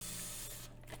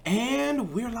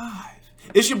And we're live.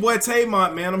 It's your boy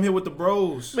Taymont, man. I'm here with the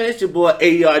bros. Man, it's your boy AR,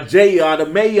 the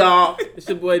mayor. It's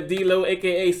your boy D-Lo,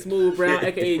 a.k.a. Smooth Brown,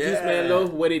 a.k.a. Juice Man Low.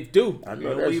 What it do? I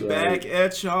know And that's we right. back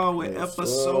at y'all with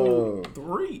episode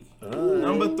 3.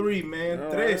 Number 3,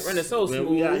 man. Tres. Running so smooth.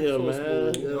 Man, we out here, so man.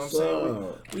 smooth. You know what I'm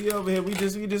saying? We over here, we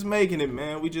just making it,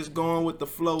 man. We just going with the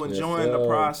flow, enjoying the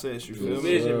process, you feel True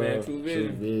me? vision, man. True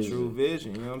vision. True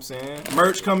vision, you know what I'm saying?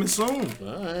 Merch coming soon.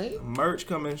 Alright. Merch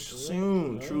coming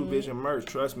soon. True Vision merch.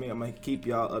 Trust me, I'm going to keep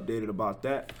y'all updated about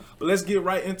that. But let's get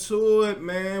right into it,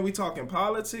 man. We talking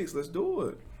politics. Let's do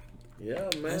it. Yeah,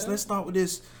 man. Let's start with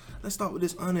this. Let's start with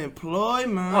this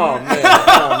unemployment. Oh,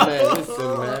 man.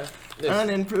 Listen, man.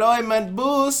 Unemployment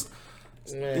boost.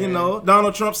 Man. You know,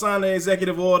 Donald Trump signed the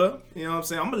executive order. You know what I'm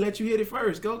saying? I'm going to let you hit it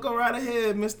first. Go right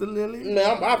ahead, Mr. Lilly.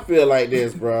 Man, I feel like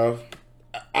this, bro.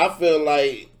 I feel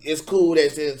like it's cool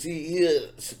that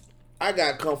since I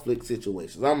got conflict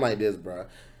situations. I'm like this, bro.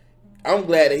 I'm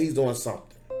glad that he's doing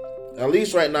something. At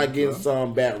least right now, getting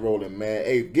some back rolling, man.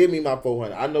 Hey, give me my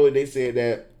 400. I know they said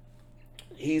that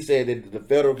he said that the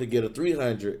federal could get a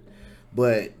 300,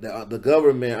 but the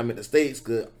government, I mean the states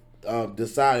could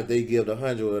decide if they give the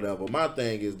 100 or whatever. My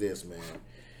thing is this, man.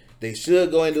 They should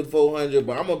go into 400,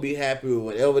 but I'm gonna be happy with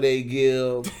whatever they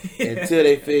give until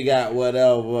they figure out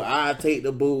whatever. I take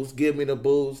the boost, give me the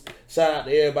boost. Shout out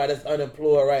to everybody that's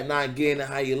unemployed right now, getting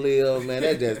how you live, man.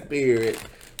 That's just period.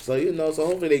 So so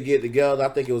hopefully they get together. I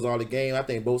think it was all a game. I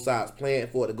think both sides planned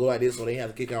for it to go like this, so they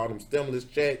have to kick out all them stimulus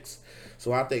checks.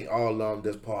 So I think all of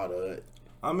them just part of it.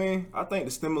 I mean, I think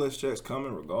the stimulus check's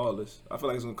coming regardless. I feel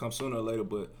like it's going to come sooner or later,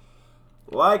 but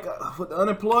like with the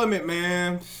unemployment,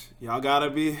 man, y'all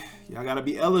gotta be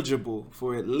eligible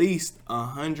for at least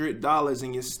 $100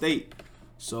 in your state.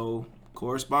 So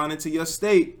corresponding to your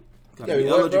state, gotta be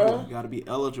eligible. Bro? You gotta be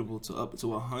eligible to up to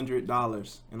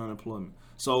 $100 in unemployment.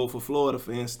 So for Florida,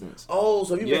 for instance. Oh,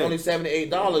 so you make only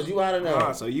 $78, you out of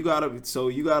there. So you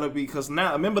gotta be, because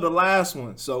now remember the last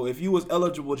one. So if you was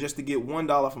eligible just to get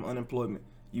 $1 from unemployment,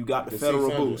 you got the federal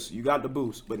 600. boost. You got the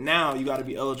boost. But now you got to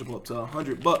be eligible up to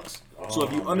 $100. So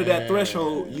if you under that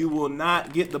threshold, you will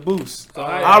not get the boost.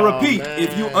 I repeat,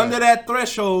 if you under that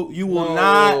threshold, you will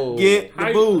not get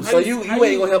the boost. So you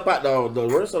ain't gonna help out the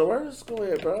worst of the worst? Go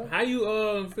ahead, bro. How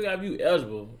you figure out if you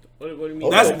eligible? What do you mean?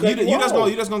 That's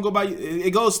you just gonna go by. It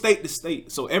goes state to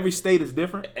state, so every state is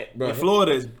different. Bro. And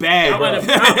Florida is bad.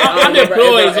 I'm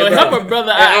unemployed, so help a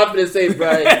brother out. I'm gonna say,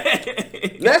 bro.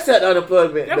 Let's set the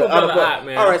unemployment. Help a brother out,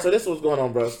 man. All right, so this is what's going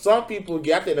on, bro. Some people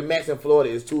get. I think the max in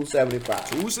Florida is $275.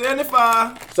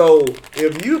 $275. So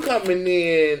if you coming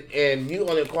in and you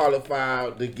only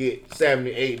qualified to get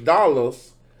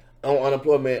 $78 on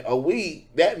unemployment a week,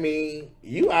 that means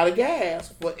you out of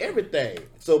gas for everything.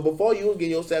 So before you get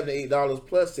your $78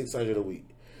 plus $600 a week,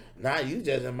 now you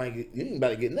just you ain't about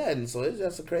to get nothing. So it's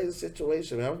just a crazy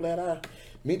situation, man. I'm glad I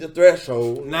meet the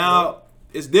threshold. Now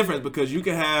it's different because you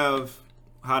can have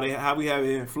how we have it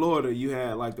in Florida. You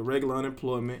had like the regular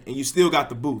unemployment, and you still got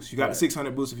the boost. You got the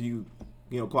 600 boost if you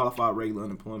qualified regular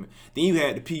unemployment. Then you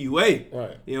had the PUA,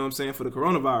 right? You know what I'm saying, for the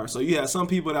coronavirus. So you had some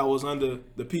people that was under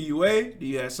the PUA.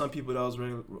 You had some people that was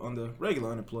under regular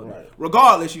unemployment. Right.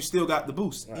 Regardless, you still got the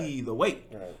boost either way.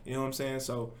 Right. You know what I'm saying?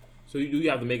 So you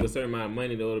have to make a certain amount of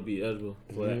money in order to be eligible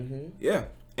for that. Yeah,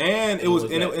 and it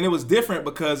was different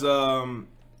because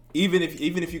even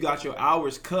if you got your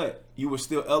hours cut, you were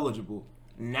still eligible.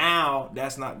 Now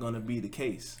that's not going to be the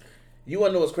case. You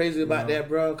want to know what's crazy about that,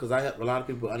 bro? Because I help a lot of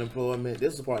people with unemployment.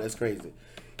 This is the part that's crazy.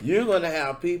 You're going to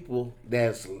have people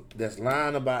that's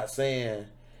lying about saying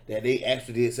that they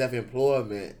actually did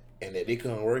self-employment and that they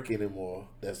couldn't work anymore.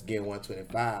 That's getting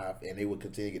 $125, and they would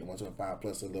continue to get the $125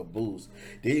 plus a little boost.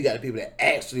 Then you got the people that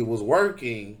actually was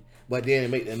working, but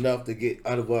then make enough to get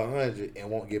under $100 and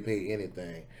won't get paid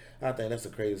anything. I think that's a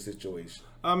crazy situation.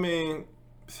 I mean,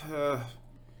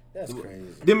 That's crazy.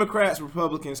 Democrats,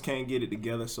 Republicans can't get it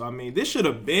together. So, I mean, this should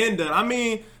have been done. I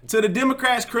mean, to the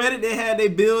Democrats' credit, they had their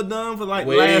bill done for like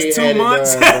the last 2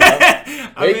 months. Done,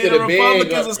 I mean, the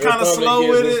Republicans was kind of slow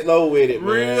with it.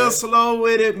 Real slow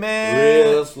with it, man.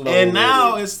 Real slow. And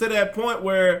now it's to that point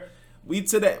where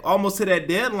almost to that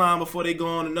deadline before they go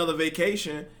on another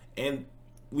vacation, and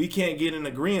we can't get an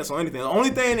agreement on anything. The only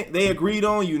thing they agreed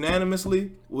on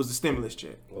unanimously was the stimulus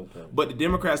check. Okay. But the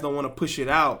Democrats don't want to push it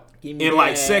out in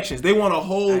like sections. They want a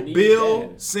whole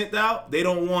bill sent out. They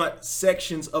don't want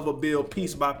sections of a bill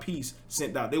piece by piece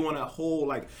sent out. They want a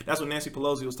whole, that's what Nancy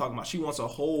Pelosi was talking about. She wants a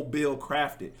whole bill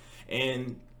crafted.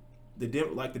 And the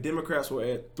Democrats were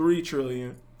at $3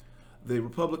 trillion. The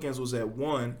Republicans was at $1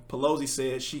 trillion. Pelosi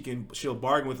said she'll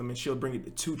bargain with them and she'll bring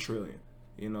it to $2 trillion.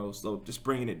 So just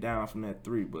bringing it down from that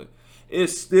 3, but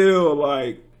it's still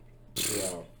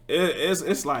Yeah.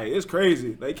 It's like it's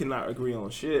crazy. They cannot agree on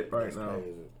shit right now,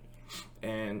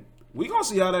 and we gonna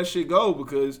see how that shit go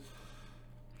because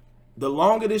the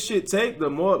longer this shit take, the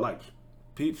more like.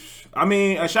 I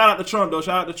mean, shout out to Trump though.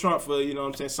 Shout out to Trump for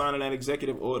signing that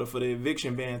executive order for the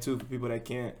eviction ban too for people that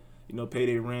can't pay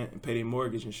their rent and pay their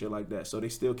mortgage and shit like that. So they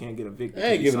still can't get evicted. I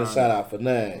ain't giving a shout out for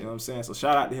nothing. You know what I'm saying? So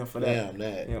shout out to him for that. Damn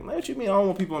that. Yeah, what you mean? I don't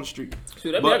want people on the street.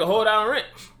 Shoot, that be like a hold out rent.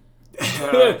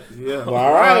 Yeah. Well,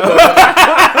 all right, but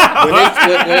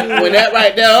when that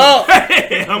right there up,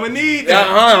 I'm gonna need that.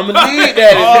 I'm gonna need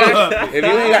that. If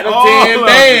you ain't got no 10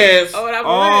 bands,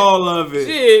 all of it.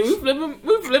 Shit, we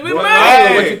flipping money.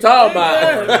 Hey. What you talking about?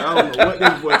 I don't know what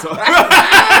this boy talking about.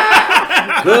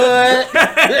 Good.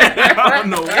 I don't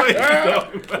know what he's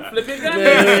talking about. Flipping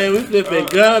gummies. Man, we flipping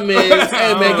gummies.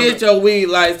 Hey, man, get your weed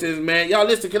license, man. Y'all,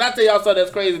 listen, can I tell y'all something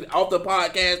that's crazy off the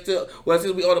podcast?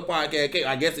 Since we on the podcast,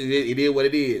 I guess it is what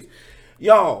it is.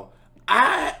 Y'all,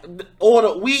 I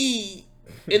ordered weed,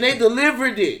 and they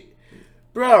delivered it.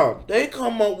 Bro, they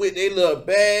come up with they little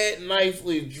bag,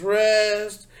 nicely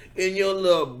dressed, in your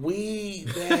little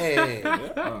weed bag.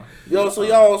 Yo, so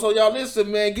y'all listen,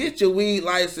 man, get your weed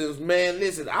license, man.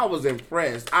 Listen, I was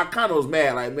impressed. I kind of was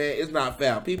mad, like, man, it's not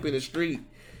fair. People in the street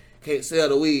can't sell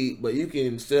the weed, but you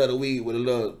can sell the weed with a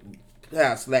little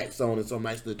slacks on and some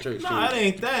nice little church. No, it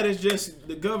ain't that. It's just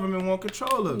the government want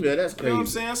control of it. Yeah, that's crazy. You know what I'm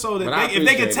saying? So that if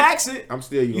they can tax it, I'm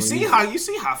still you see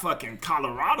how fucking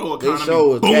Colorado economy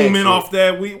show booming off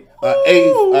that weed.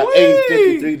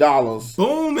 $53.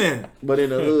 Booming. But in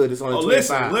the hood, it's only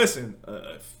 $25. Listen.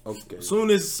 Okay.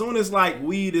 Soon as like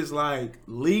weed is like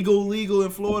legal in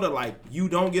Florida, like you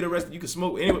don't get arrested, you can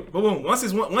smoke anyway. Boom. Once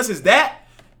it's that,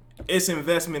 it's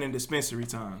investment in dispensary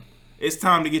time. It's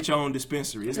time to get your own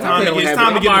dispensary. It's time to get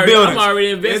the buildings. I'm already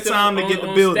invested. It's time to get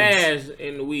the buildings. Stash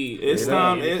in the weed. It's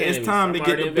time to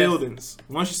get the buildings.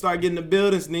 Once you start getting the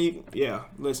buildings,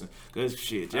 listen, cause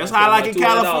shit, just how like in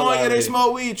California they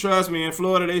smoke weed. Trust me, in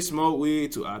Florida they smoke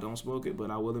weed too. I don't smoke it,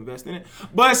 but I will invest in it.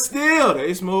 But still,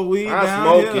 they smoke weed. I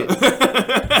smoke it.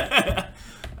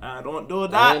 I don't do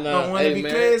that. Don't want to be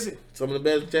crazy. Some of the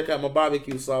best. Check out my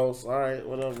barbecue sauce. All right,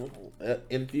 whatever.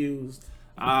 Infused.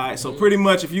 Alright, so pretty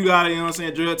much if you got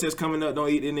it, drug test coming up, don't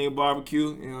eat any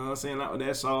barbecue, not with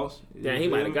that sauce. Damn, he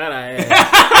might have got our ass.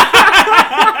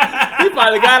 He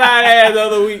probably got our ass the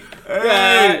other week.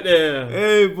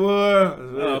 Hey,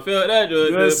 boy. Feel that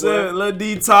drug test, boy. A little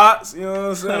detox, you know what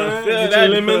I'm saying? Get your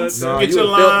lemons, get your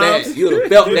limes. You would have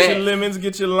felt that. Get your lemons,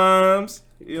 get your limes.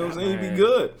 You know what I'm saying? You'd be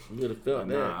good. You would have felt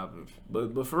that.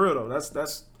 But for real, though,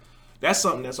 that's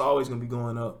something that's always going to be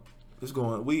going up. We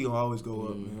gonna always go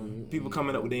up, man. People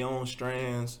coming up with their own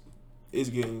strands.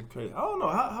 It's getting crazy. I don't know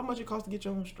how much it costs to get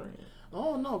your own strand. I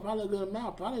don't know. Probably a good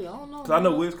amount. Probably, I don't know. Cause I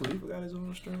know Wiz Khalifa got his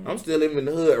own strand. I'm still living in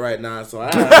the hood right now, so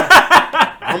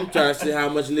I'm trying to see how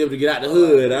much you live to get out the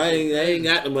hood. I ain't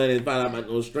got the money to find out my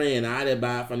no strand. I didn't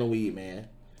buy it from the weed, man.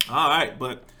 All right,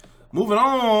 but moving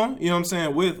on, you know what I'm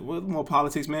saying, with more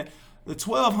politics, man. The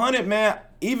 1,200, man,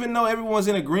 even though everyone's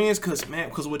in agreement,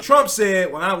 because what Trump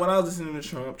said, when I was listening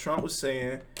to Trump was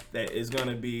saying that it's going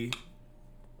to be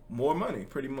more money,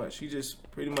 pretty much. He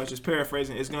just pretty much just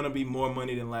paraphrasing, it's going to be more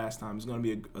money than last time. It's going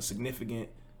to be a significant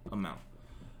amount.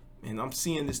 And I'm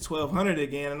seeing this 1,200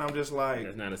 again, and I'm just like,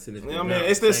 that's not a significant amount.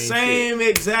 It's the same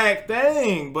exact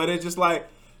thing, but it's just like,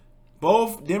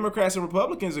 both Democrats and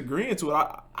Republicans agreeing to it.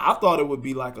 I thought it would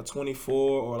be like a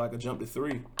 24 or like a jump to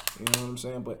 3. You know what I'm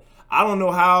saying? But I don't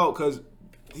know how, because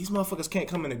these motherfuckers can't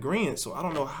come in agreement. So I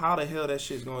don't know how the hell that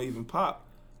shit's going to even pop.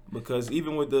 Because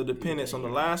even with the dependents on the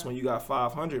last one, you got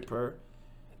 500 per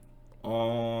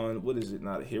on, what is it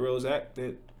now, the HEROES Act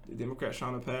that the Democrats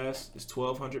trying to pass. It's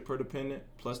 1,200 per dependent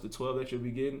plus the 12 that you'll be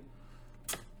getting.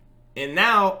 And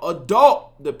now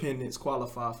adult dependents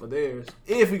qualify for theirs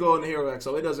if we go in the HERO Act.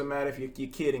 So it doesn't matter if your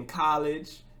kid in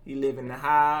college, he live in the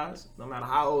highs, no matter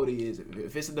how old he is.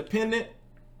 If it's a dependent,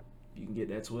 you can get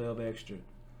that 12 extra.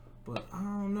 But I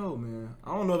don't know, man.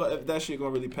 I don't know if that shit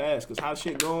gonna really pass, because how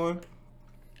shit going,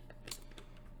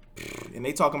 and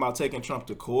they talking about taking Trump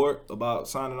to court about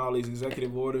signing all these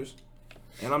executive orders,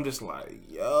 and I'm just like,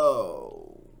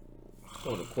 yo.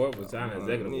 Oh, the court was signing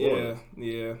executive orders.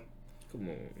 Yeah. Come on,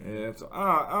 man. Yeah, so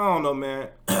I don't know, man.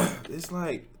 It's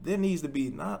like there needs to be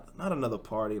not another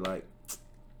party. Like,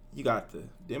 you got the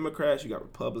Democrats, you got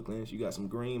Republicans, you got some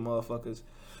green motherfuckers,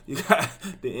 you got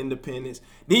the independents,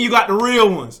 then you got the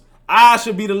real ones. I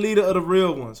should be the leader of the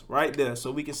real ones right there,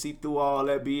 so we can see through all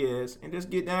that BS and just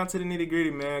get down to the nitty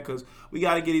gritty, man. Because we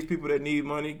got to get these people that need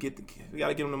money. We got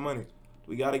to get them the money.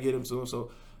 We got to get them to them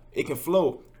so it can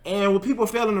flow. And what people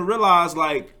failing to realize,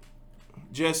 like,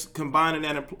 just combining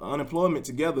that unemployment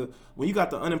together, when you got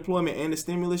the unemployment and the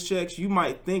stimulus checks, you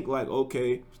might think like,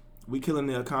 okay, we killing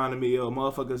the economy or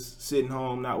motherfuckers sitting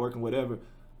home, not working, whatever.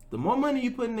 The more money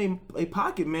you put in a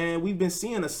pocket, man, we've been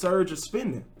seeing a surge of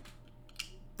spending.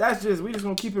 We just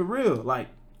gonna keep it real. Like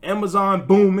Amazon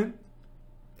booming,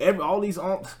 all these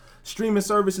streaming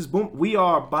services boom. We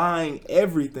are buying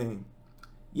everything.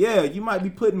 Yeah, you might be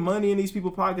putting money in these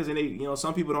people's pockets, and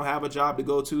some people don't have a job to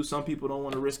go to. Some people don't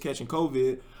want to risk catching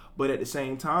COVID, but at the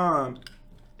same time,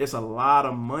 it's a lot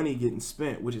of money getting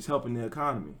spent, which is helping the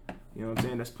economy. You know what I'm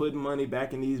saying? That's putting money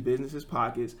back in these businesses'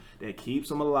 pockets that keeps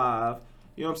them alive.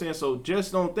 You know what I'm saying? So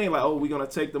just don't think like, oh, we're going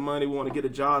to take the money, we want to get the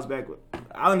jobs back.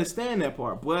 I understand that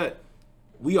part, but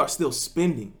we are still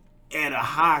spending at a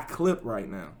high clip right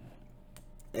now.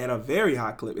 At a very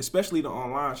high clip, especially the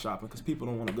online shopping, because people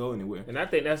don't want to go anywhere. And I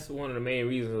think that's one of the main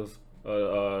reasons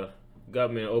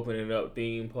government opening up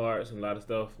theme parks and a lot of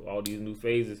stuff, all these new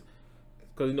phases.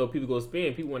 Because, people go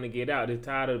spend, people want to get out. They're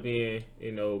tired of being,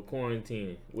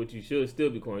 quarantined, which you should still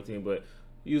be quarantined, but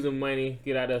using money,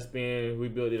 get out there, spend,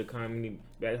 rebuild the economy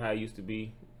back how it used to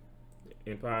be,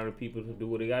 empowering people to do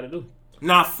what they got to do.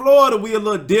 Now, Florida, we a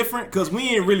little different because we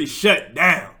ain't really shut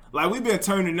down. Like, we've been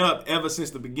turning up ever since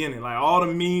the beginning. Like, all the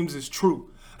memes is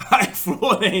true. Like,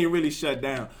 Florida ain't really shut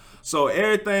down. So,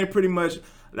 everything pretty much,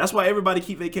 that's why everybody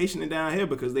keep vacationing down here,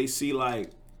 because they see,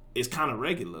 like, it's kind of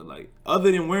regular. Like,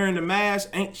 other than wearing the mask,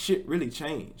 ain't shit really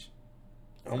changed.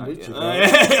 I'm with you,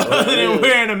 other than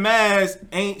wearing a mask,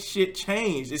 ain't shit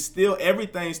changed. It's still,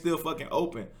 everything's still fucking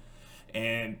open.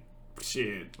 And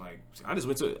shit, like, I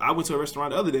went to a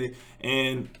restaurant the other day,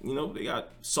 and they got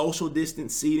social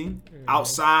distance seating,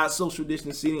 outside social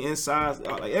distance seating, inside,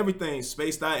 like everything's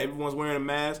spaced out. Everyone's wearing a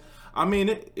mask. I mean,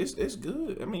 it's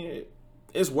good. I mean,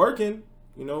 it's working.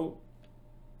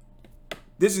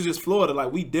 This is just Florida.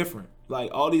 Like, we different.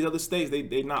 Like, all these other states,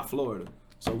 they not Florida.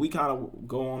 So we kind of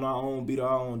go on our own, beat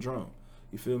our own drum.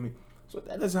 You feel me? So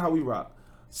that's how we rock.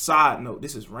 Side note,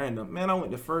 this is random. Man, I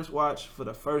went to First Watch for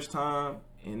the first time,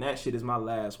 and that shit is my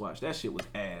last watch. That shit was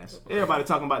ass. Everybody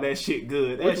talking about that shit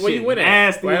good. That where shit you went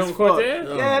nasty at? as fuck.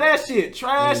 Yeah, that shit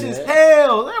trash as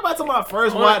hell. Everybody talking about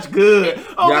First Watch good.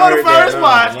 Oh, go to First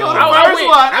Watch. Go to First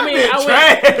Watch. I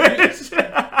trash.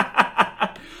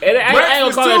 And I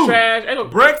ain't gonna call it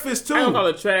trash. Breakfast too. I ain't gonna call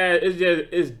it trash.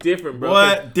 It's different, bro.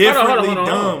 What? Differently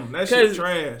dumb. That shit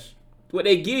trash. What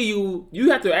they give you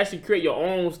have to actually create your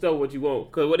own stuff. What you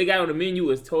want, because what they got on the menu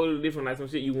is totally different. Like some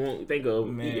shit you won't think of.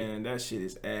 Man, that shit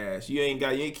is ass. You ain't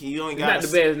got. Not the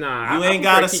best. Nah, you ain't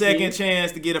got a second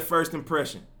chance to get a first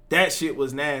impression. That shit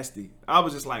was nasty. I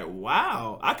was just like,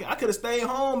 wow. I could have stayed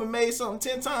home and made something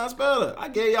 10 times better. I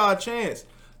gave y'all a chance.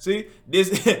 See,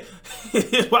 this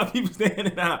is why people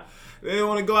standing out. They don't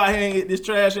want to go out here and get this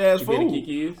trash ass food. Been to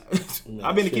Kiki's?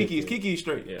 I've been to Kiki's. Kiki's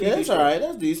straight. Yeah, that's all right.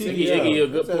 That's decent. Kiki give you a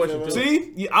good portion too.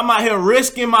 See, I'm out here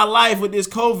risking my life with this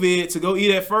COVID to go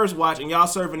eat at First Watch, and y'all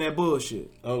serving that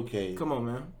bullshit. Okay. Come on,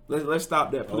 man. Let's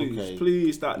stop that, please. Okay.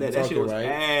 Please stop that. That shit was right.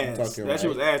 ass. That shit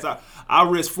was ass. I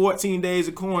risked 14 days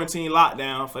of quarantine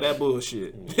lockdown for that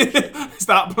bullshit.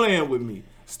 Stop playing with me.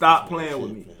 Stop playing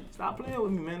with me. Stop playing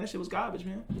with me, man. That shit was garbage,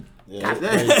 man. Yeah,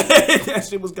 that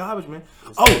shit was garbage, man.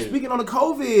 Speaking on the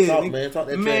COVID, talk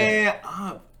that man.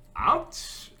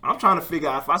 I'm trying to figure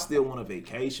out if I still want a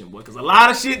vacation, boy, because a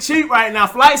lot of shit cheap right now.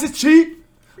 Flights is cheap.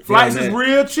 Flights is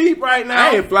real cheap right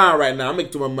now. I ain't flying right now. I'm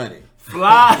making too much money.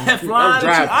 Flying.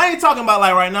 I ain't talking about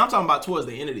like right now. I'm talking about towards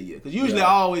the end of the year. Because usually I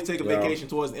always take a vacation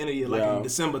towards the end of the year, like in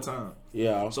December time.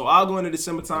 Yeah. So I'll go into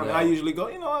December time and I usually go,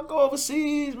 I go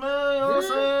overseas, man. You know what I'm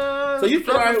saying? So you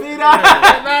feel like,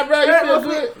 nah, bro, you feel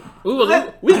good? We was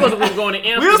supposed to be going to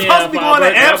Amsterdam. We were supposed to be going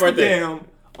to Amsterdam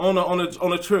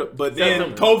on a trip, but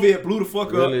then COVID blew the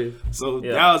fuck up. So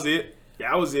that was it.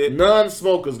 That was it.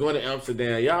 Non-smokers going to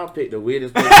Amsterdam. Y'all picked the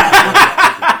weirdest place.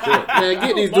 Man,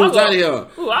 get these dudes out of here.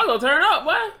 Ooh, I gonna turn up,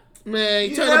 boy. Man,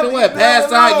 you turn up and what?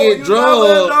 Pass out, get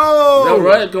drugged. No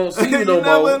right gonna see you no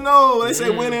more. You never know. They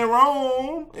say when in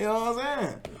Rome. You know what I'm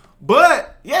saying?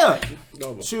 But yeah,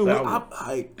 shoot,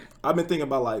 I've been thinking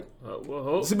about like,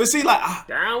 but see, like,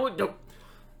 down with the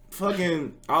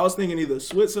fucking. I was thinking either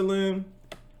Switzerland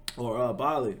or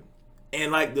Bali,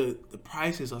 and like the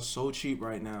prices are so cheap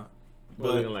right now.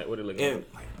 What are they looking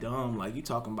like? Like dumb, like you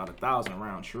talking about 1,000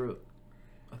 round trip.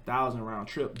 1,000 round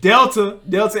trip. Delta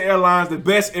Airlines, the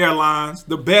best airlines.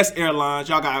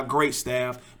 Y'all got a great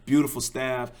staff, beautiful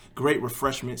staff, great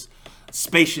refreshments,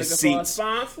 spacious seats.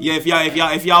 Yeah,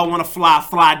 if y'all want to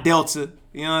fly Delta.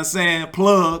 You know what I'm saying?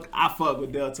 Plug. I fuck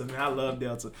with Delta, man. I love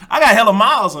Delta. I got hella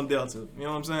miles on Delta. You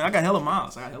know what I'm saying? I got hella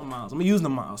miles. I'm gonna use the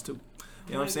miles too.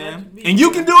 You know what I'm saying? And you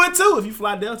can do it too if you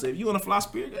fly Delta. If you want to fly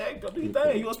Spirit, hey, go do your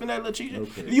thing. You want to spend that little cheat?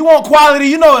 Okay. If you want quality,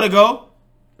 you know where to go.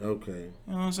 Okay. You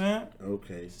know what I'm saying?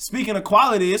 Okay. Speaking of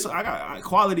quality, I got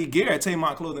quality gear at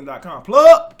TamontClothing.com.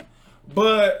 Plug.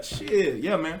 But shit,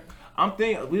 yeah, man.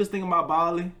 We was thinking about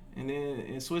Bali and then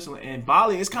in Switzerland. And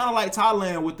Bali, it's kind of like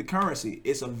Thailand with the currency.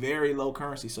 It's a very low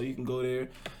currency, so you can go there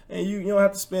and you don't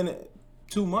have to spend it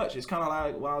too much. It's kind of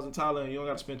like when I was in Thailand, you don't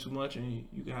got to spend too much and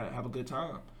you can have a good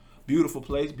time. Beautiful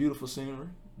place, beautiful scenery,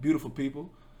 beautiful people.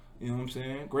 You know what I'm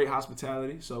saying? Great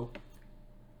hospitality. So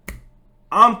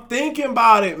I'm thinking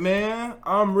about it, man.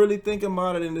 I'm really thinking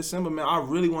about it in December, man. I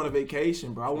really want a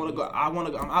vacation, bro. I want to go. I'm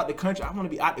out the country. I want to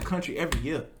be out the country every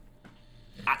year.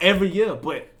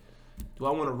 But do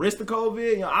I want to risk the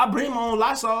COVID? You know, I bring my own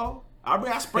Lysol.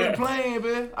 I spray the plane,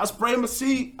 man. I spray my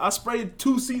seat. I spray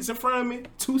 2 seats in front of me,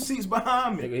 2 seats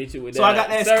behind me. Hit you with so I got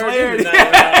that clarity.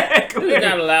 You're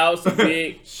not allowed some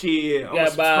big shit. I'm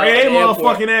spray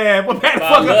motherfucking ass. What the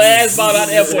fuck? Ass ball out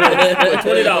the airport.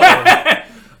 $20.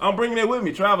 I'm bringing it with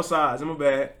me, travel size in my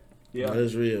bag. Yeah,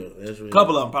 that's real.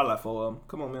 Couple of them, probably like 4 of them.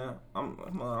 Come on, man.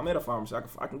 I'm at a pharmacy.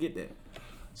 I can get that.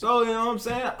 So you know what I'm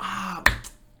saying?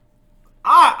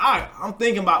 I'm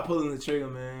thinking about pulling the trigger,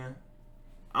 man.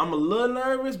 I'm a little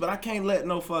nervous, but I can't let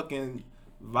no fucking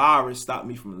virus stop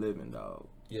me from living, dog.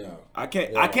 Yeah, I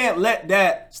can't let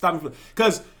that stop me from.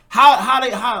 Cause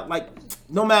how like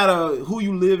no matter who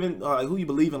you live in, who you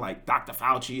believe in, like Dr.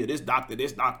 Fauci or this doctor,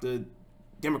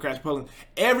 Democrats, Republicans,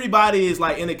 everybody is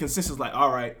like in a consensus, like, all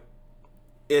right,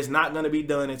 it's not gonna be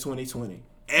done in 2020.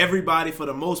 Everybody, for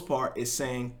the most part, is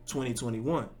saying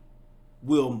 2021.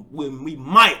 We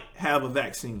might have a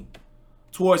vaccine.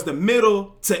 Towards the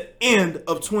middle to end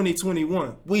of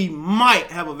 2021, we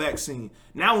might have a vaccine.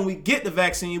 Now, when we get the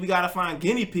vaccine, we gotta find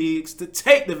guinea pigs to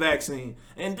take the vaccine,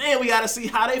 and then we gotta see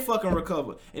how they fucking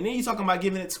recover. And then you talking about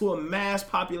giving it to a mass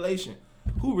population.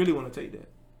 Who really want to take that?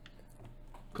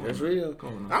 That's real. Come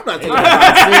on. I'm not taking the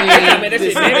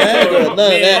vaccine.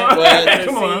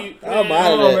 Come on. I'm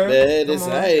out of that, man.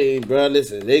 Listen, hey, bro,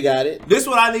 listen, they got it. This is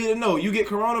what I need to know. You get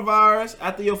coronavirus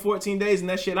after your 14 days and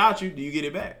that shit out you, do you get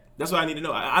it back? That's what I need to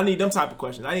know. I need them type of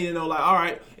questions. I need to know, like, all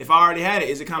right, if I already had it,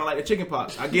 is it kind of like the chicken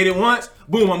pox? I get it once,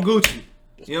 boom, I'm Gucci.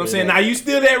 You know what I'm saying? Now, you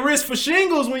still at risk for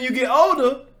shingles when you get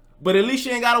older, but at least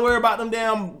you ain't got to worry about them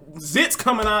damn zits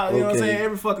coming out, you know what I'm saying,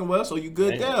 every fucking well, so you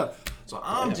good there. So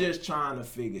I'm just trying to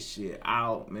figure shit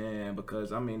out, man,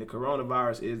 because, I mean, the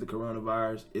coronavirus is the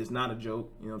coronavirus. It's not a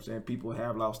joke, you know what I'm saying? People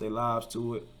have lost their lives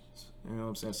to it, you know what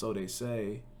I'm saying? So they say,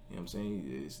 you know what I'm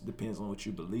saying? It depends on what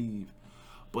you believe.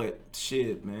 But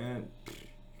shit, man, you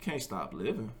can't stop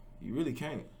living. You really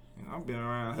can't. And I've been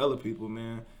around hella people,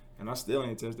 man, and I still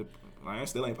ain't tested. Like, I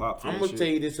still ain't popped. I'm gonna tell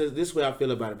you this way I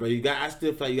feel about it, bro. I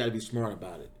still feel like you gotta be smart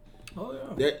about it. Oh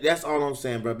yeah. That's all I'm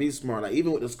saying, bro. Be smart. Like,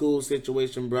 even with the school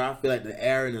situation, bro, I feel like the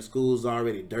air in the school's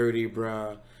already dirty,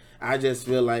 bro. I just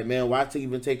feel like, man, why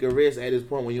even take a risk at this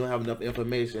point when you don't have enough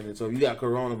information? And so if you got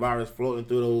coronavirus floating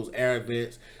through those air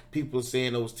vents, people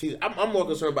saying those teachers. I'm more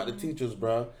concerned about the teachers,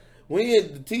 bro.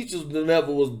 The teachers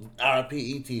never was our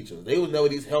PE teachers. They was never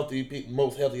these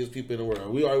most healthiest people in the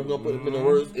world. We gonna put them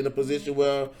in a position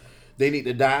where they need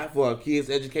to die for our kids'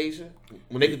 education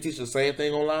when they can teach the same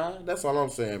thing online. That's all I'm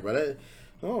saying, bro. I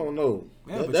don't know.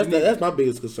 Yeah, that's my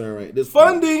biggest concern, right? This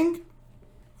funding.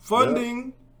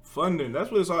 That's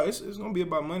what it's all. It's gonna be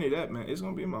about money. That, man, it's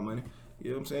gonna be about money. You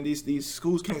know what I'm saying? These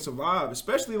schools can't survive,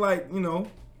 especially like, you know,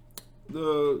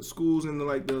 the schools in the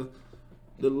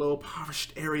low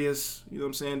impoverished areas, you know what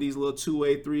I'm saying? These little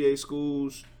 2A, 3A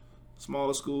schools,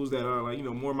 smaller schools that are like, you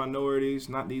know, more minorities,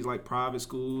 not these like private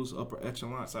schools, upper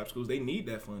echelon type schools. They need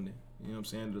that funding, you know what I'm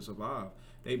saying, to survive.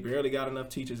 They barely got enough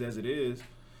teachers as it is.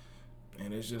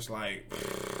 And it's just like,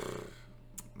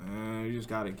 man, you just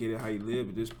got to get it how you live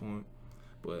at this point.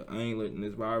 But I ain't letting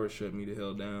this virus shut me the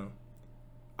hell down.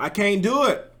 I can't do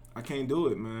it,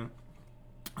 man.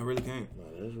 I really can't. No,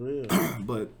 that's real.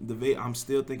 But I'm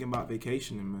still thinking about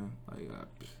vacationing, man. Like,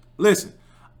 listen,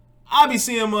 I be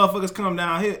seeing motherfuckers come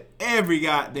down here every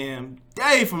goddamn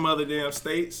day from other damn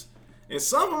states, and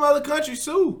some from other countries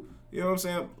too. You know what I'm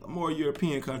saying? More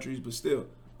European countries, but still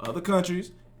other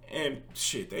countries. And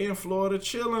shit, they in Florida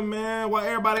chilling, man. Why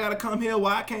everybody gotta come here?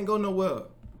 Why I can't go nowhere?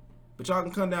 But y'all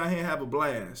can come down here and have a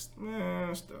blast,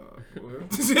 man. Stop. Man,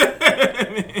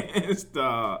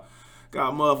 stop.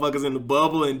 Got motherfuckers in the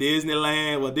bubble in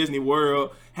Disneyland or Disney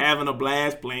World having a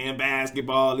blast, playing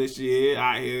basketball and shit,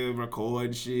 out here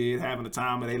recording shit, having the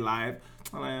time of their life.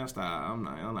 Man, stop. I'm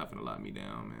not finna lock me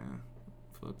down, man.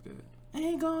 Fuck that.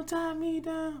 Ain't gonna tie me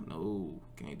down. No,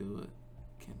 can't do it.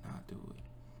 Cannot do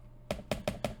it.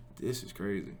 This is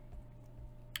crazy.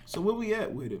 So where we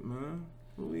at with it, man?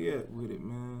 Where we at with it,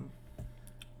 man?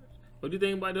 What do you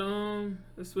think about the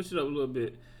let's switch it up a little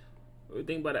bit. What do you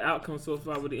think about the outcome so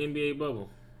far with the NBA bubble?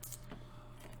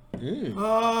 It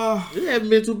hasn't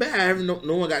been too bad. I haven't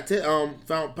no one got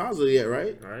found positive yet,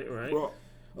 right? Right.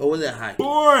 Or was that high?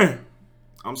 Boring.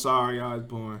 I'm sorry, y'all. It's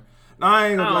boring. No, I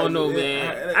ain't gonna. I don't know,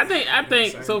 man. I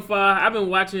think so far I've been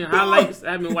watching highlights.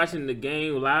 I've been watching the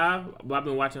game live, but I've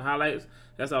been watching highlights.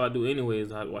 That's all I do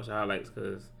anyways. I watch the highlights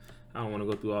because I don't want to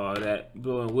go through all that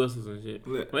blowing whistles and shit.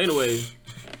 But anyways,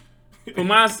 for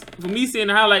me seeing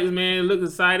the highlights, man, it looks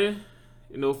exciting.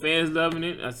 You know, fans loving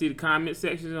it. I see the comment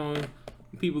sections on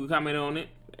people comment on it.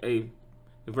 Hey,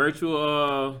 the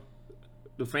virtual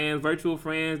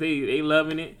friends, they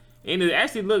loving it. And it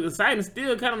actually looks exciting.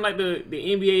 Still kind of like the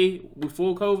NBA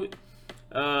before COVID.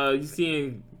 You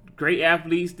seeing great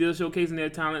athletes still showcasing their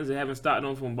talents and having stopped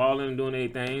them from balling and doing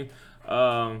anything.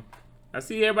 I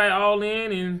see everybody all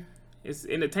in, and it's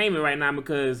entertainment right now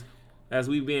because as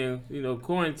we've been,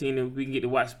 quarantined, and we can get to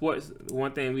watch sports.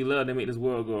 One thing we love to make this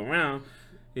world go around,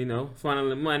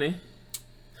 funneling money.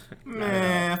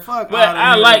 Man, fuck. But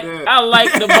I like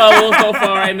the bubble so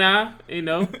far right now.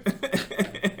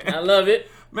 I love it.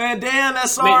 Man, damn that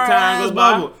sorry ass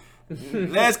bubble.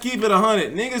 Let's keep it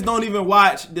 100. Niggas don't even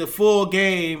watch the full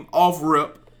game off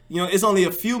rip. It's only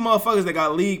a few motherfuckers that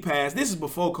got league pass. This is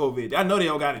before COVID. I know they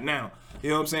don't got it now. You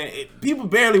know what I'm saying? People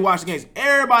barely watch the games.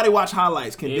 Everybody watch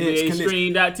highlights.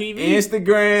 NBAstream.tv.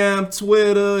 Instagram,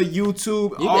 Twitter,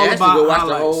 YouTube. You all can actually go watch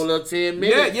highlights. the whole little 10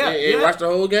 minutes and watch the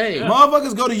whole game. Yeah.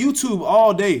 Motherfuckers go to YouTube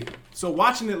all day. So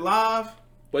watching it live.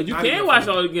 But you can watch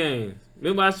all the games.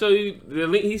 Remember I showed you the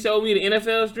link? He showed me the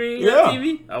NFL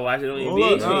Stream.tv. I watch it on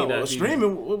NBAstream.tv.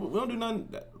 Streaming, we don't do nothing.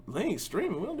 Links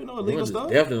streaming. We don't do no illegal stuff.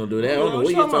 Definitely don't do that. I don't know what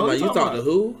you talking about. You talk to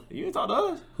who? You ain't talk to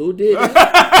us. Who did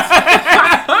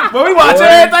that? But we watch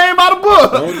everything by the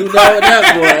book. Don't do that with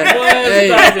that, boy.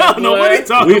 Hey, I don't know what he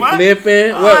talking about. We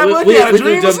flipping. We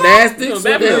do gymnastics.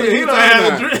 He done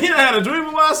had a dream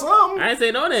about something. I ain't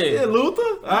say no name. Yeah,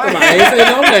 Luther. I ain't say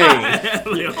no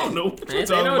name. I don't know what I you ain't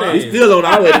say talking no about. name. We still on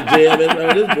our way to jail,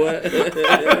 man. This boy.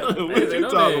 What you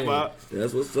talking about?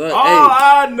 That's what's up. All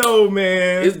I know,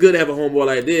 man. It's good to have a homeboy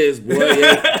like this, boy.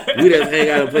 Yeah. We just hang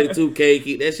out and play 2K,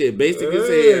 keep that shit basic as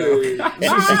hell.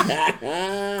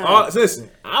 Listen,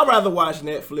 I'd rather watch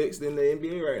Netflix than the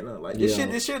NBA right now. Like this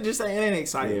shit just ain't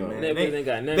exciting, man. Netflix ain't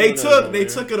got nothing. They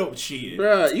took it over. Shit,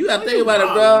 bro. You gotta think about it,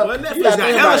 bro. But Netflix got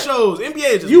hella shows. NBA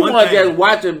is just you one weren't thing. just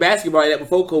watching basketball like that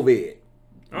before COVID.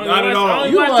 Not at all.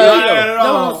 You weren't. Not at all.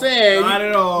 Know what I'm saying? Not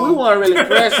at all. We weren't really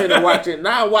fresh into watching.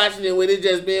 Not watching it when it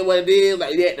just been what it is,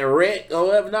 like at the rec or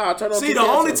whatever. No, turn on. See, the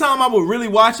only time I would really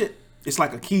watch it, it's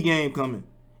like a key game coming.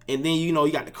 And then,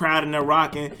 you got the crowd in there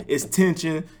rocking. It's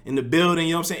tension in the building.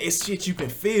 You know what I'm saying? It's shit you can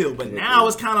feel. But now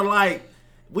it's kind of like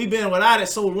we've been without it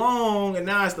so long, and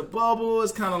now it's the bubble.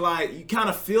 It's kind of like you kind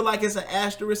of feel like it's an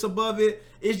asterisk above it.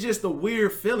 It's just a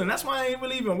weird feeling. That's why I ain't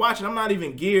really even watching. I'm not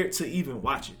even geared to even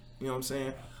watch it. You know what I'm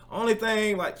saying? Only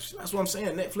thing, that's what I'm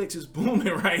saying. Netflix is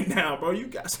booming right now, bro. You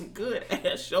got some good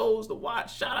ass shows to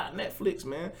watch. Shout out Netflix,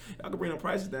 man. Y'all can bring the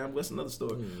prices down, but that's another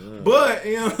story. Yeah. But,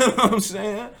 you know what I'm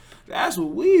saying? That's what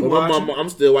we watching. I'm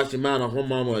still watching mine on her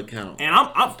mama account. And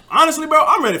I'm honestly, bro,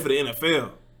 I'm ready for the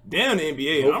NFL. Damn the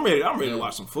NBA. I'm ready to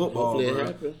watch some football, bro. You know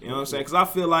what I'm saying? Because I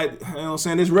feel like, you know what I'm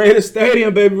saying, this Raider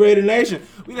Stadium, baby, Raider Nation,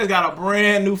 we just got a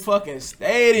brand new fucking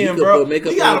stadium, bro. We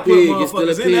got to put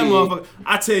motherfuckers in that motherfucker.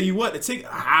 I tell you what, the ticket,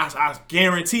 I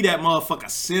guarantee that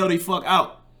motherfucker sell the fuck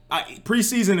out.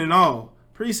 Preseason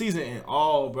and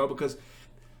all, bro, because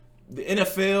the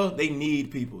NFL, they need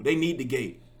people. They need the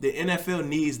gate. The NFL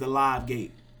needs the live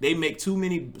gate. They make too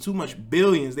much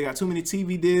billions. They got too many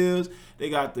TV deals. They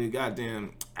got the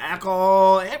goddamn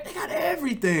alcohol. They got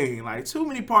everything. Like, too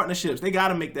many partnerships. They got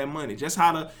to make that money. Just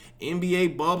how the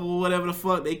NBA bubble, whatever the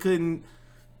fuck, they couldn't,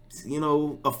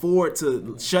 afford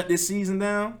to shut this season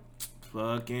down.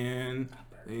 Fucking,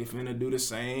 they finna do the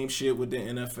same shit with the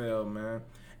NFL, man.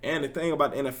 And the thing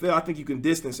about the NFL, I think you can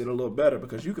distance it a little better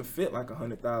because you can fit like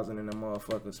 100,000 in the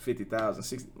motherfuckers, 50,000,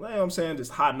 60. You know what I'm saying?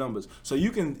 Just high numbers. So you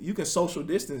can social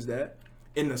distance that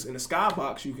in the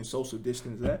skybox. You can social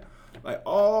distance that, like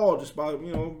just by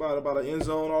about an end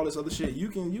zone, all this other shit. You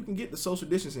can get the social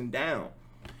distancing down.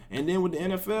 And then with the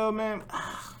NFL, man,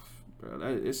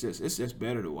 bro, it's just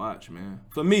better to watch, man.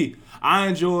 For me, I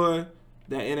enjoy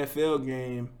that NFL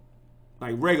game,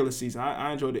 like regular season.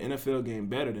 I enjoy the NFL game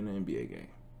better than the NBA game.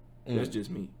 That's just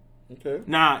me. Okay.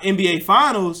 Now, NBA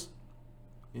Finals,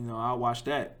 I'll watch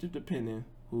that, just depending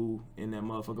who in that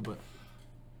motherfucker. But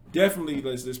definitely,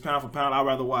 this pound for pound, I'd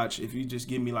rather watch. If you just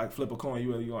give me, flip a coin,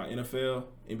 you want NFL,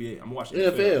 NBA, I'm watching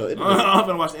NFL. I'm going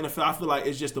to watch the NFL. I feel like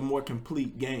it's just a more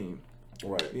complete game.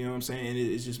 Right. You know what I'm saying? And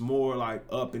it's just more like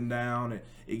up and down, and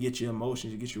it gets your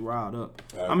emotions, it gets you riled up.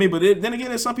 Right. I mean, but then again,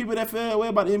 there's some people that feel that way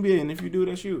about the NBA, and if you do,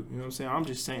 that's you. You know what I'm saying? I'm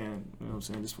just saying, you know what I'm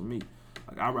saying? Just for me.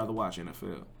 Like, I'd rather watch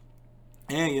NFL.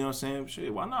 And, you know what I'm saying?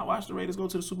 Shit, why not watch the Raiders go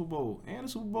to the Super Bowl? And the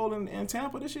Super Bowl in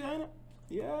Tampa this year, ain't it?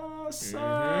 Yes, sir.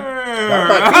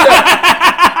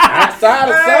 Outside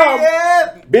of some.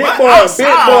 Yeah. Big What? boy,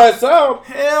 Outside? some.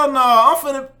 Hell no. I'm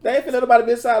finna. They ain't finna let nobody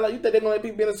be inside. Like, you think they're gonna let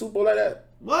people be in a Super Bowl like that?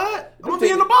 What? I'm gonna be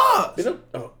in the box.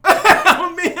 Oh.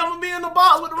 I'm gonna be in the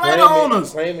box with the Raider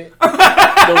owners. Claim it. The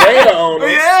Raider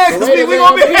owners. Yeah, because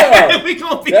we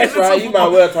gonna be. That's right. You might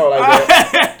well talk like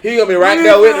that. He gonna be right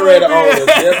there with the Raider owners.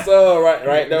 Yes, sir.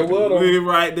 Right there with them. We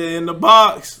right there in the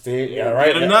box. See, yeah,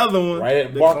 right. Get another one. Right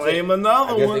at the box. Claim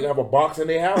another I guess one. they have a box in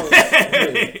their house.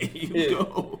 You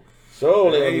go.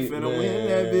 So they ain't finna win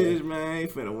that bitch, man.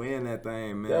 Ain't finna win that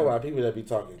thing, man. That's why people that be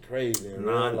talking crazy.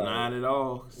 Not at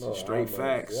all. No, Straight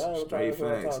facts. Straight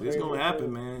facts. It's gonna happen,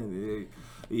 too. man.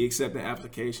 They accepting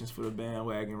applications for the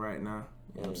bandwagon right now.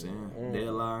 You know what I'm saying?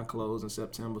 Deadline closed in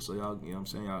September, so y'all, you know what I'm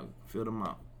saying? Y'all fill them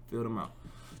out. Fill them out.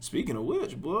 Speaking of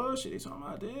which, boy, shit, they talking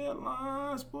about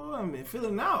deadlines, boy. I mean,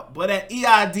 filling out. Boy, that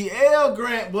EIDL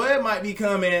grant, boy, it might be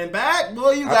coming back.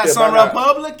 Boy, you got some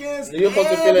Republicans. You're supposed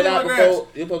to fill it out before.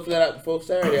 You're supposed to fill it out before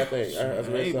Saturday, I think.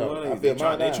 Hey, boy, they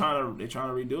trying to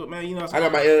redo it, man. You know what I'm saying? I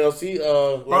got my LLC.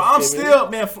 Bro, I'm still,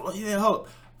 man. Yeah, hold.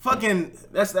 Fucking,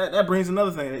 that brings another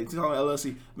thing. They talking about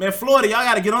LLC, man. Florida, y'all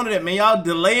got to get onto that, man. Y'all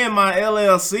delaying my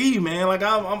LLC, man. Like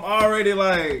I'm already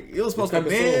like it was supposed to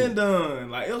be done.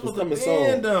 Like it was supposed to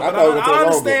be done. But I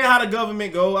understand how the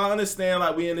government go. I understand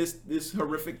like we in this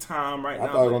horrific time right now. I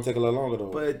thought it was gonna take a little longer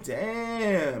though. But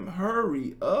damn,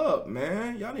 hurry up,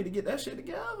 man. Y'all need to get that shit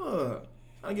together.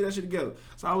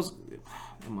 So I was,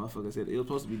 that motherfucker said it was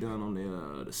supposed to be done on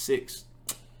the 6th.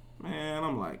 Man,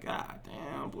 I'm like, God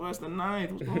damn, boy, it's the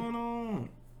 9th. What's going on?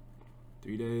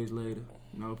 3 days later,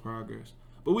 no progress.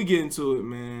 But we get into it,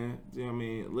 man. You know what I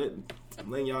mean?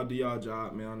 Letting y'all do y'all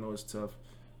job, man. I know it's tough.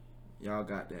 Y'all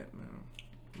got that, man.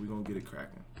 We gonna get it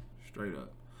cracking. Straight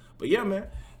up. But yeah, man,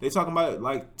 they talking about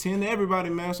like 10 to everybody,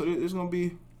 man. So it's gonna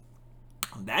be,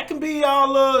 that can be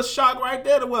y'all shock right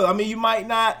there. Well, I mean, you might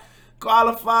not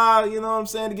qualify, you know what I'm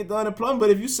saying, to get the unemployment. But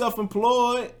if you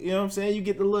self-employed, you know what I'm saying, you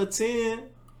get the little 10.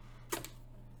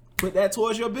 Put that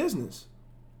towards your business.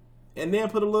 And then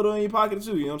put a little in your pocket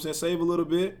too. You know what I'm saying? Save a little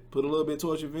bit. Put a little bit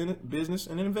towards your business.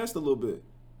 And then invest a little bit.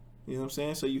 You know what I'm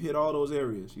saying? So you hit all those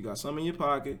areas. You got some in your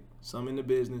pocket. Some in the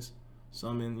business.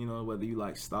 Some in, you know, whether you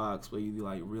like stocks. Whether you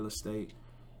like real estate.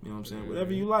 You know what I'm saying?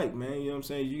 Whatever you like, man. You know what I'm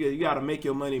saying? You got to make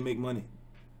your money make money.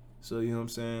 So, you know what I'm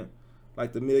saying?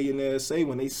 Like the millionaires say,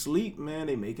 when they sleep, man,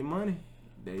 they making money.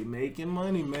 They making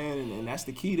money, man. And that's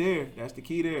the key there.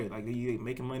 Like, you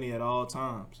making money at all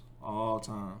times. All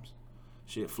times.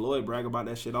 Shit, Floyd brag about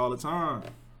that shit all the time.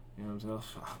 You know what I'm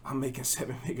saying? I'm making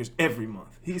 7 figures every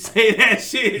month. He say that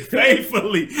shit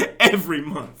faithfully every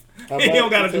month. He don't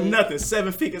got to do nothing.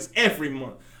 7 figures every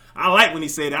month. I like when he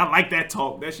say that. I like that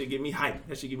talk. That shit get me hyped.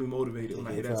 That shit get me motivated when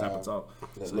I hear that type of talk.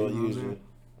 So, you know what I'm saying?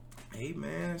 Hey,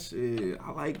 man, shit.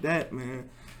 I like that, man.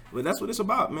 But that's what it's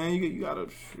about, man. You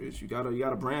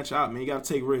gotta branch out, man. You gotta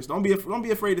take risks. Don't be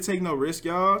afraid to take no risk,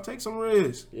 y'all. Take some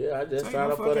risks. Yeah, I just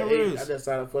signed up for the 8. I just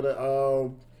signed up for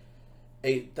the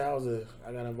 8,000.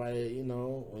 I got invited. You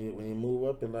know, when you move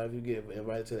up in life, you get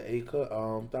invited to the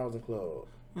 8,000 club.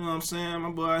 You know what I'm saying? My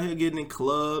boy out here getting in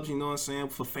clubs, you know what I'm saying,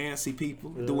 for fancy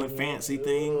people, doing fancy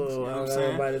things. You know what I'm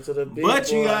saying?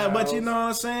 But you know what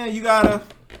I'm saying? You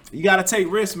gotta take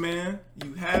risks, man.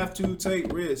 You have to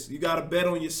take risks. You gotta bet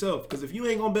on yourself. Because if you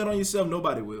ain't gonna bet on yourself,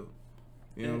 nobody will.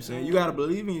 You know what I'm saying? You gotta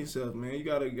believe in yourself, man. You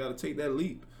gotta take that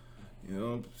leap. You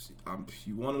know,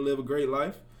 you wanna live a great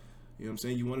life. You know what I'm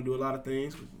saying? You wanna do a lot of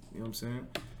things. You know what I'm saying?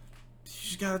 You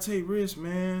just gotta take risks,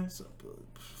 man. So,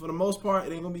 for the most part,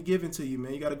 it ain't gonna be given to you,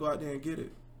 man. You gotta go out there and get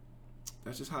it.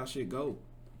 That's just how shit go.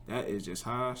 That is just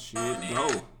how shit go.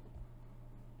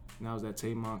 And that was that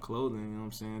Tamon Clothing, you know what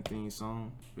I'm saying, theme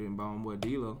song written by my boy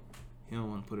D-Lo. He don't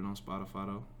want to put it on Spotify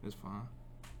though. It's fine.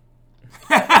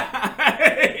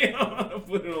 He don't want to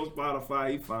put it on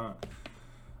Spotify. He fine.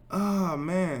 Oh,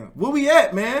 man. Where we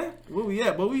at, man? But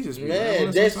we just...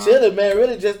 Man, just chilling, man.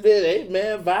 Really just been, hey,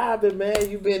 man, vibing, man.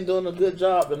 You been doing a good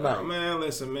job tonight. Oh, man,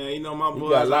 listen, man. You know, my boys...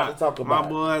 got a lot to talk about. My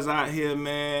boys out here,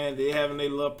 man. They having their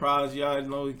little problems. Y'all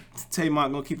know,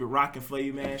 Tamon gonna keep it rocking for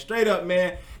you, man. Straight up,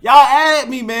 man. Y'all add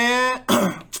me, man.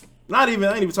 I ain't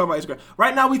even talking about Instagram.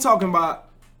 Right now, we talking about...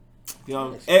 You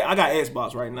know, I got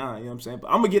Xbox right now, you know what I'm saying? But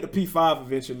I'm going to get the P5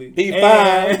 eventually. P5.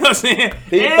 And, you know what I'm saying?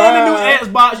 P5. And the new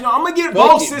Xbox, you know, I'm going to get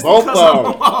both systems because I'm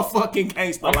a motherfucking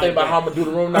gangster. I'm thinking about how I'm going to do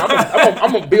the room now.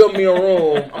 I'm going to build me a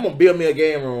room. I'm going to build me a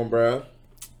game room, bro.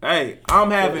 Hey,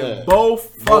 I'm having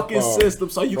both fucking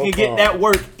systems so you can get that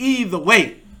work either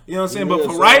way. You know what I'm saying? But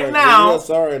for right now,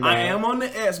 I am on the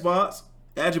Xbox.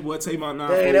 Add your boy Tay my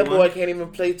 941. Dang, that boy can't even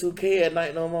play 2K at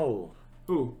night no more.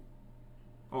 Who?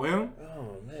 Oh, him?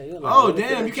 Oh, man. Like,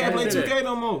 damn. You can't play 2K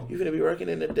no more. You finna be working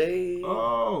in the day.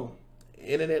 Oh.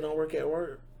 Internet don't work at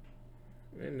work.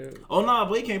 Oh, nah,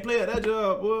 but he can't play at that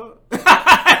job, boy.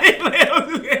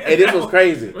 Hey, this was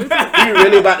crazy. He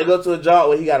really about to go to a job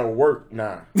where he got to work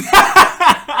now.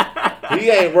 He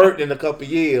ain't worked in a couple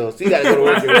years. He got to go to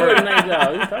work at work.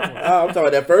 I'm talking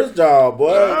about that first job,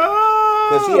 boy.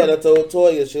 Because she had told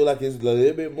Toya, she was like, it's a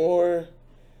little bit more.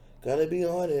 Gotta be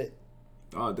on it.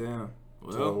 Oh, damn.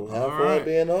 Well, so have fun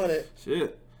being on it.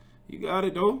 Shit. You got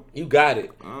it, though. You got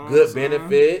it. Good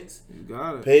benefits. You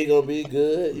got it. Pay gonna be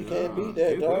good. You can't beat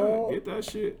that, dog. Get that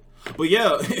shit. But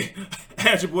yeah,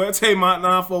 at your boy, I take my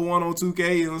 941 on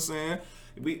 2K, you know what I'm saying?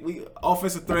 We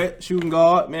offensive threat, shooting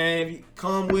guard, man. If you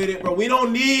come with it, bro. We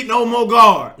don't need no more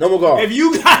guard. No more guard. If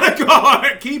you got a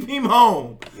guard, keep him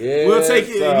home. Yeah, we'll take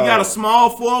it. If you got a small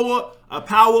forward, a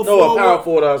power forward. No, a power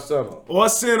forward or center. Or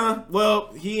center.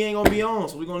 Well, he ain't gonna be on,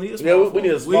 so we're gonna need a small forward. We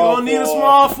need a small We're gonna need a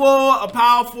small forward, a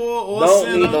power forward, or a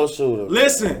center. Don't need no shooter.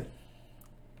 Listen.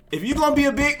 If you're going to be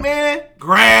a big man,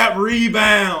 grab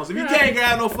rebounds. If you can't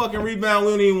grab no fucking rebound,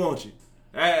 we don't even want you.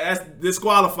 That's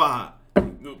disqualified.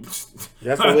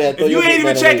 That's what we had to if you ain't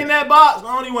even checking that box,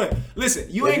 I don't even want it. Listen,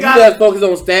 you ain't got to focus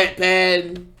on stat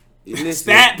pad.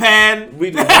 Stat pad.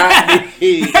 We do not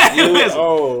need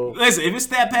listen, if it's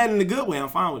stat pad in the good way, I'm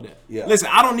fine with that. Yeah. Listen,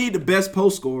 I don't need the best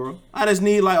post scorer. I just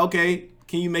need okay,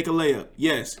 can you make a layup?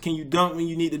 Yes. Can you dunk when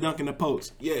you need to dunk in the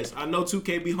post? Yes. I know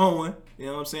 2K be hoeing. You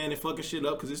know what I'm saying? They fucking shit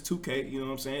up because it's 2K. You know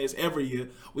what I'm saying? It's every year.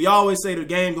 We always say the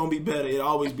game gonna be better. It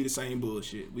always be the same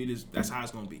bullshit. That's how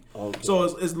it's gonna be. Okay.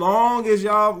 So as long as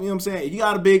y'all, you know what I'm saying? If you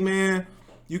got a big man,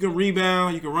 you can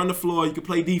rebound, you can run the floor, you can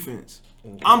play defense.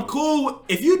 Okay. I'm cool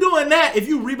if you doing that. If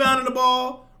you rebounding the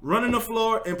ball, running the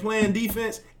floor, and playing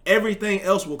defense, everything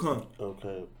else will come.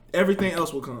 Okay. Everything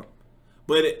else will come.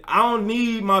 But I don't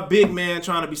need my big man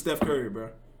trying to be Steph Curry, bro.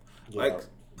 Yeah.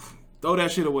 Throw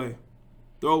that shit away.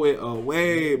 Throw it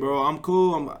away, bro. I'm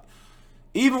cool.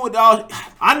 Even with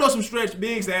I know some stretch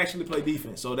bigs that actually play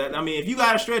defense. So if you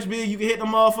got a stretch big, you can hit them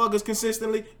motherfuckers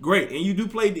consistently. Great, and you do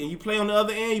play, and you play on the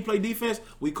other end. You play defense.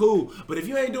 We cool. But if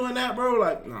you ain't doing that, bro,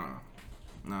 nah,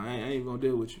 I ain't even gonna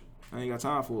deal with you. I ain't got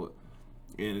time for it.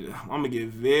 And I'm gonna get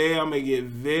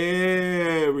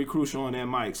very crucial on that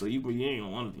mic. So you ain't gonna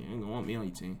want me on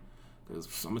your team, because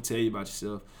I'm gonna tell you about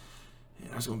yourself. Yeah,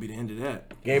 that's gonna be the end of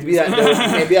that. Can't be out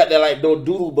there like no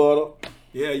doodle butter.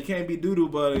 Yeah, you can't be doodle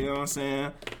butter. You know what I'm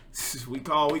saying? We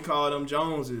call them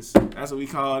Joneses. That's what we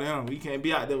call them. We can't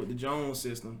be out there with the Jones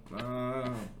system.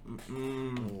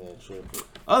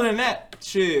 Other than that,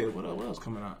 shit. What else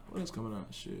coming out?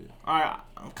 Shit. All right,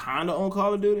 I'm kinda on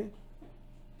Call of Duty.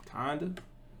 Kinda.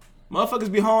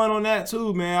 Motherfuckers be hoeing on that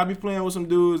too, man. I be playing with some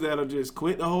dudes that'll just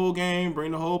quit the whole game,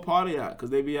 bring the whole party out,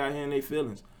 because they be out here in their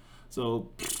feelings. So,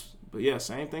 but yeah,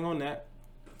 same thing on that.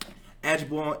 Add your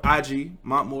boy on IG,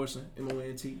 Mont Morrison,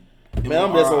 MONT. Man,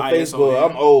 I'm just on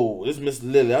Facebook. I'm old. It's Mr.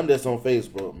 Lily. I'm just on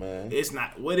Facebook, man. It's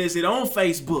not. What is it on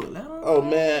Facebook? Oh,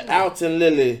 man. Alton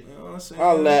Lily. You know what I'm saying?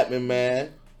 Holla at me,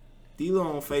 man. D-Lo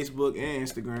on Facebook and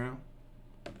Instagram.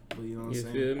 But you know what I'm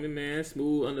saying? You feel me, man?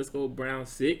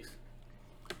 Smooth_Brown6. You know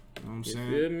what I'm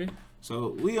saying? You feel me?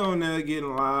 So we on there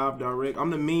getting live direct. I'm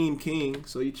the meme king,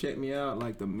 so you check me out.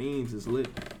 Like, the memes is lit.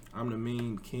 I'm the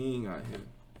meme king out here.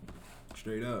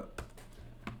 Straight up.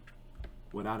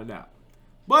 Without a doubt.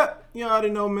 But you already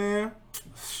know, man.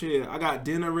 Shit, I got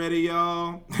dinner ready,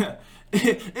 y'all.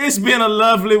 It's been a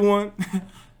lovely one.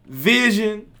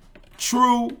 Vision.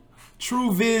 True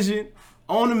vision.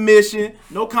 On a mission,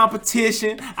 no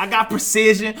competition. I got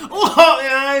precision. Oh,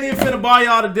 yeah, I ain't even finna bar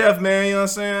y'all to death, man. You know what I'm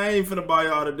saying? I ain't finna bar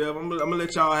y'all to death. I'm gonna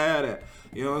let y'all have that.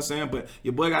 You know what I'm saying? But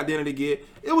your boy got dinner to get.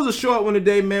 It was a short one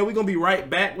today, man. We gonna be right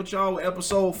back with y'all with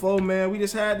episode 4, man. We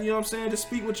just had, you know what I'm saying, just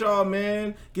speak with y'all,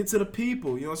 man. Get to the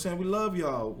people. You know what I'm saying? We love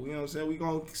y'all. You know what I'm saying? We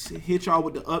gonna hit y'all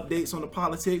with the updates on the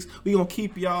politics. We gonna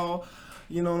keep y'all,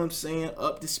 you know what I'm saying,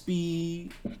 up to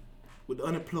speed with the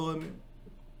unemployment,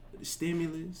 with the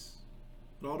stimulus,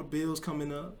 with all the bills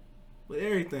coming up, with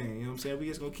everything. You know what I'm saying? We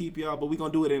just gonna keep y'all, but we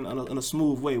gonna do it in a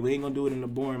smooth way. We ain't gonna do it in a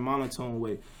boring, monotone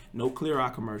way. No clear eye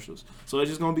commercials. So it's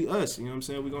just gonna be us. You know what I'm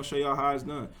saying? We gonna show y'all how it's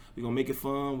done. We gonna make it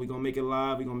fun. We gonna make it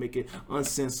live. We gonna make it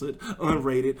uncensored,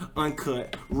 unrated,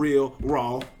 uncut, real,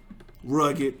 raw,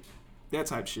 rugged, that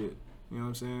type shit. You know what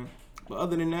I'm saying? But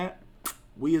other than that,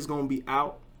 we is gonna be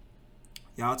out.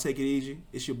 Y'all take it easy.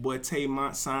 It's your boy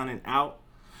Taymont signing out.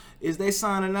 Is they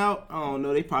signing out? I don't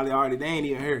know. They probably already. They ain't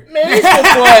even here. Man, it's your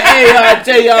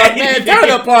boy ARJR, man. Turn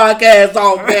the podcast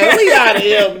off, man. We out of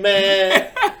here,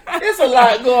 man. It's a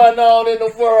lot going on in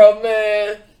the world,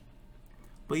 man.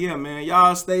 But yeah, man.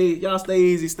 Y'all stay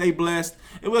easy. Stay blessed.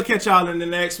 And we'll catch y'all in the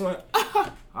next one.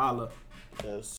 Holla. Yes.